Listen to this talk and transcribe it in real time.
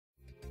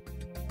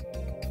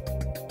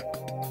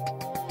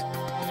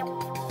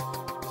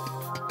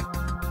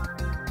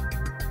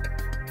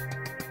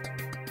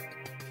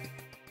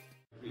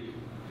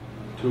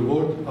To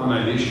award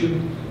Anna Eshoo,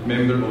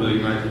 member of the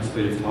United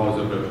States House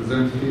of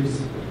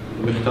Representatives,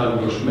 the Mkhitar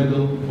Gosh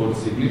Medal for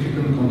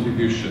significant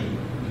contribution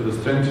to the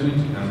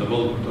strengthening and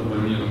development of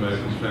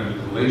Armenian-American friendly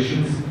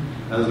relations,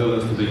 as well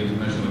as to the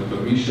international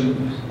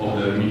recognition of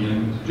the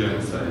Armenian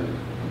Genocide.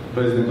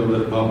 President of the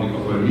Republic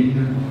of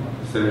Armenia,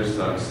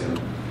 Sargsyan.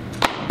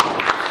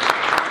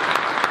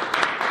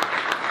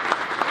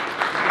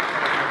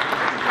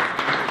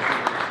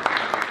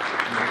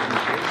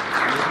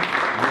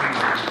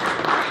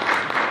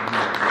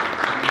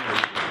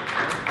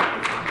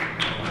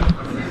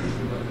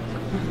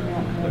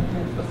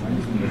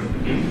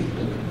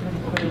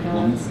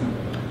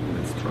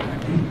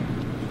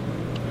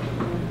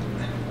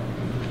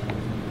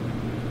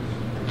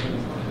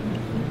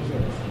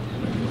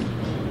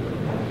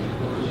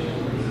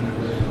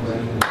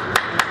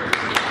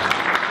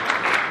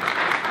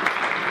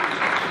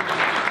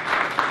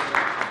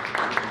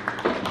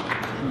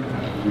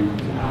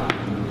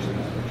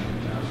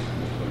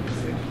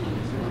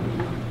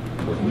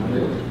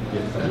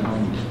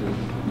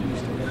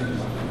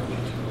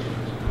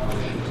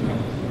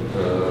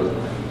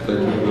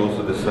 We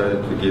also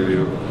decided to give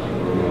you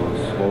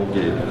a small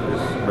gift,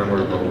 this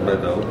memorable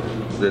medal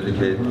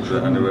dedicated to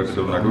the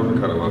anniversary of Nagorno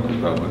Karabakh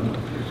Republic.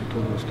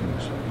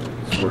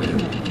 It's for you.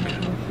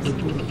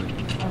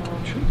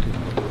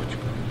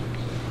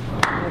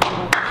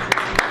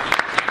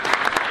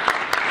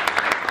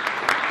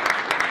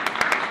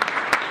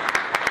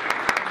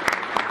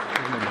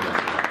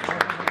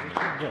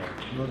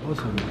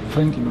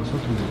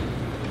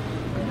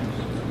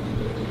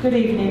 Good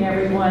evening,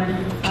 everyone.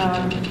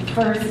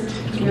 First,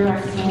 Your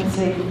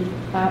Excellency,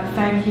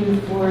 thank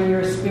you for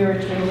your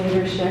spiritual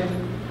leadership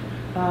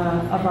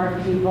of our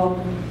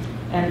people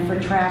and for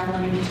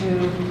traveling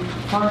to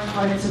far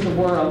parts of the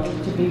world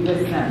to be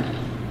with them.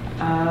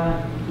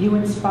 You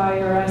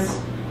inspire us,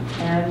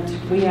 and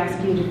we ask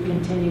you to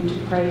continue to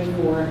pray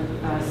for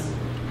us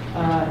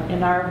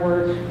in our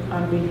work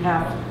on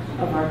behalf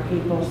of our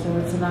people. So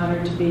it's an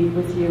honor to be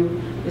with you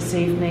this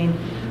evening.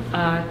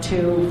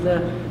 To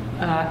the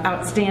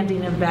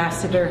outstanding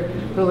ambassador,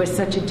 who is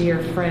such a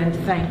dear friend,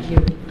 thank you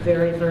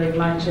very, very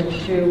much. And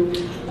to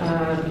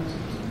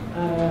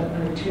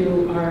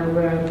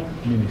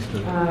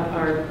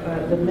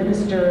the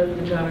Minister of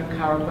Nagorno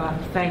Karabakh,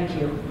 thank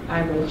you.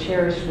 I will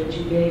cherish what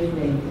you gave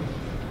me.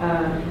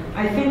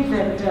 I think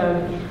that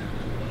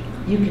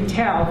you can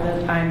tell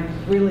that I'm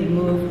really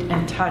moved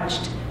and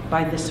touched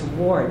by this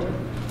award.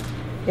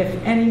 If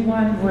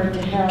anyone were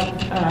to have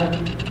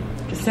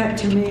said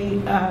to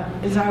me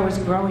as I was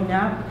growing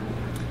up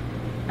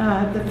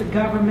that the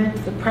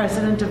government, the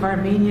President of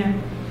Armenia,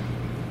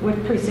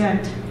 would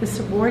present this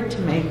award to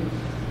me,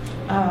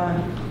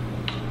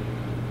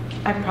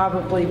 I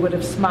probably would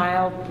have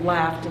smiled,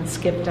 laughed, and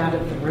skipped out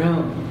of the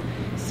room.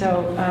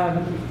 So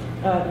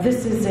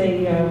this is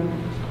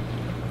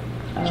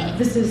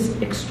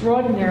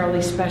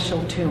extraordinarily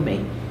special to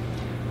me.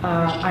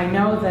 I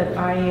know that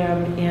I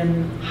am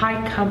in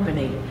high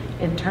company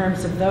in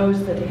terms of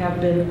those that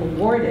have been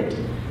awarded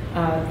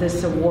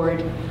this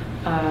award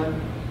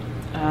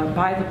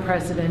by the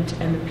President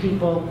and the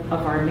people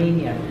of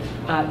Armenia.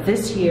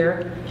 This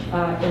year,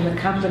 in the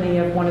company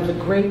of one of the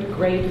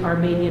great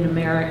Armenian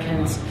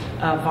Americans,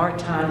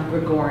 Vartan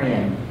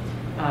Grigorian.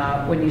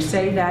 When you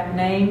say that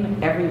name,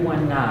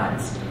 everyone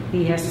nods.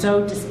 He has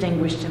so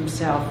distinguished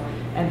himself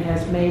and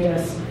has made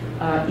us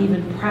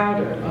even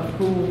prouder of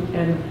who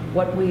and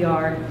what we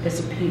are as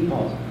a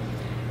people.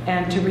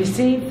 And to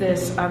receive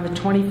this on the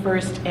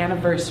 21st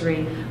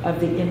anniversary of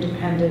the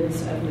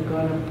independence of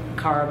Nagorno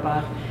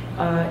Karabakh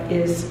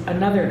is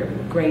another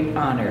great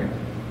honor.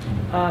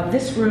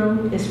 This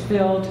room is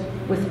filled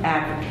with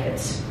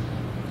advocates.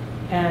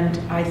 And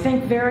I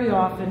think very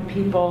often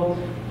people,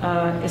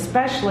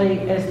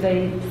 especially as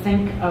they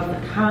think of the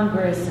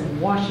Congress in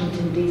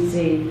Washington,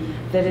 D.C.,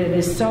 that it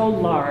is so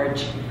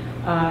large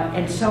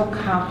and so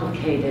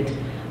complicated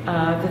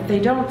that they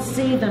don't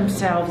see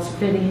themselves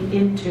fitting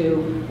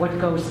into what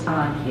goes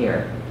on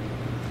here.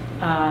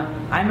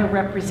 I'm a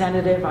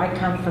representative. I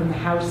come from the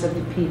House of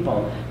the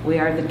People. We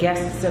are the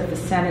guests of the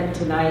Senate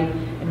tonight,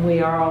 and we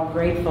are all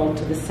grateful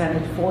to the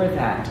Senate for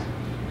that.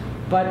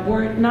 But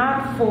were it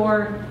not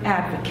for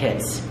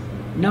advocates,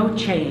 no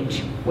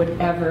change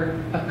would ever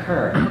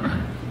occur.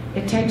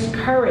 It takes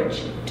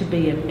courage to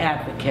be an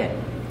advocate.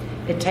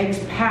 It takes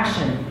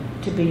passion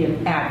to be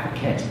an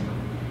advocate.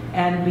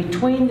 And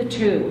between the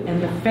two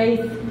and the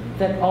faith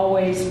that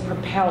always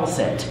propels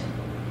it,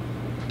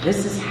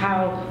 this is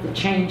how the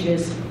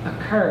changes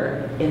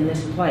occur in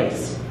this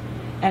place.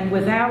 And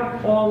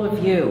without all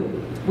of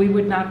you, we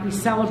would not be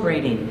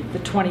celebrating the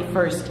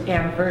 21st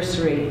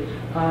anniversary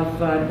of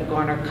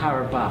Nagorno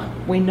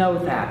Karabakh. We know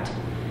that.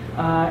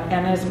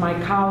 And as my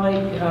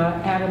colleague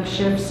Adam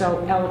Schiff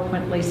so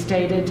eloquently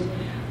stated,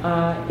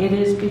 it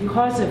is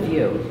because of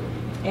you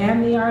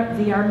and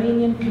the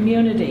Armenian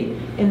community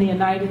in the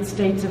United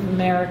States of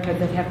America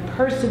that have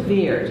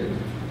persevered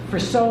for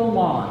so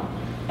long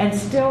and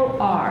still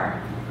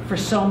are for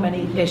so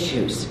many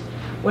issues.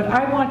 What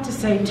I want to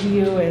say to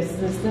you is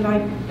that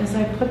as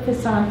I put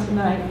this on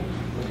tonight,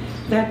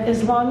 that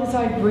as long as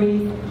I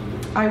breathe,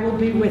 I will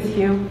be with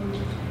you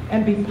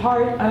and be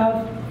part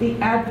of the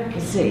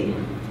advocacy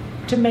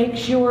to make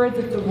sure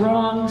that the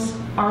wrongs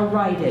are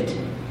righted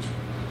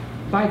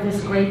by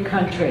this great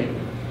country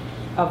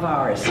of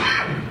ours.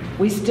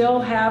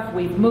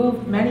 We've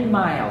moved many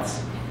miles,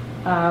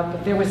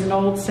 but there was an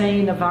old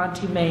saying of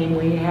Auntie Maine,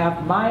 we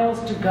have miles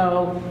to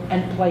go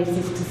and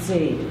places to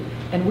see.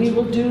 And we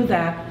will do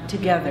that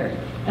together.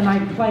 And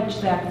I pledge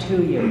that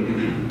to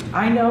you.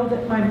 I know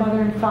that my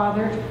mother and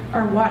father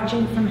are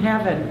watching from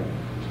heaven.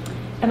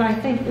 And I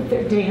think that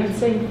they're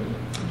dancing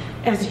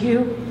as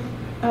you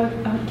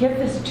give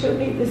this to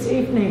me this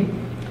evening.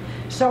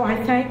 So I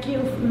thank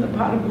you from the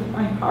bottom of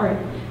my heart,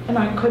 and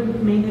I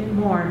couldn't mean it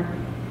more.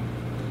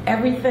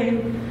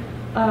 Everything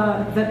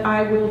that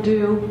I will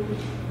do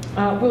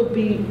will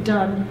be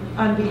done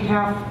on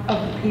behalf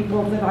of the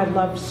people that I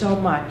love so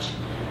much.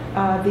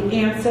 The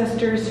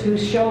ancestors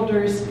whose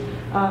shoulders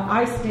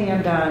I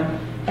stand on,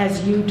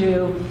 as you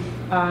do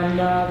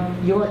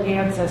on your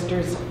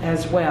ancestors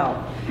as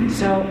well.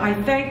 So I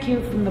thank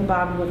you from the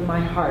bottom of my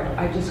heart.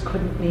 I just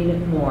couldn't mean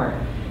it more.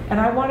 And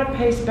I want to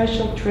pay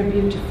special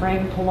tribute to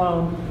Frank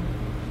Pallone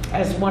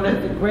as one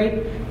of the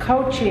great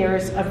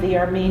co-chairs of the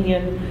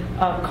Armenian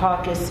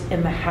Caucus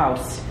in the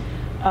House.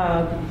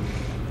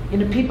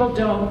 People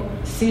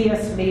don't see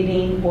us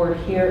meeting or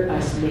hear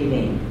us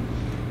meeting.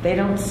 They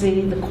don't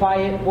see the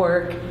quiet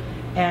work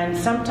and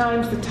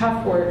sometimes the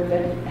tough work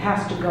that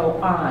has to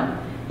go on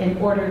in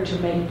order to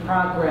make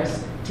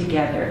progress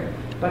together.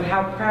 But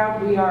how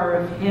proud we are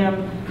of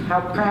him,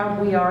 how proud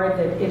we are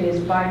that it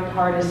is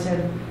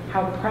bipartisan,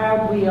 how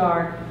proud we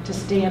are to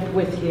stand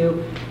with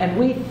you. And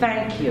we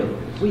thank you.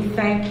 We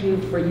thank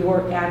you for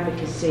your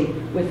advocacy.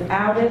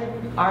 Without it,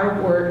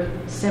 our work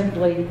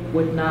simply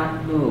would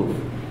not move.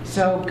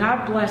 So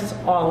God bless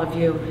all of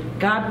you.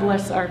 God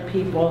bless our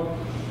people.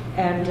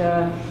 And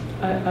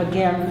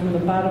again, from the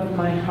bottom of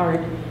my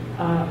heart,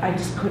 I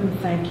just couldn't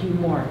thank you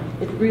more.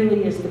 It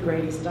really is the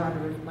greatest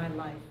honor of my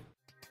life.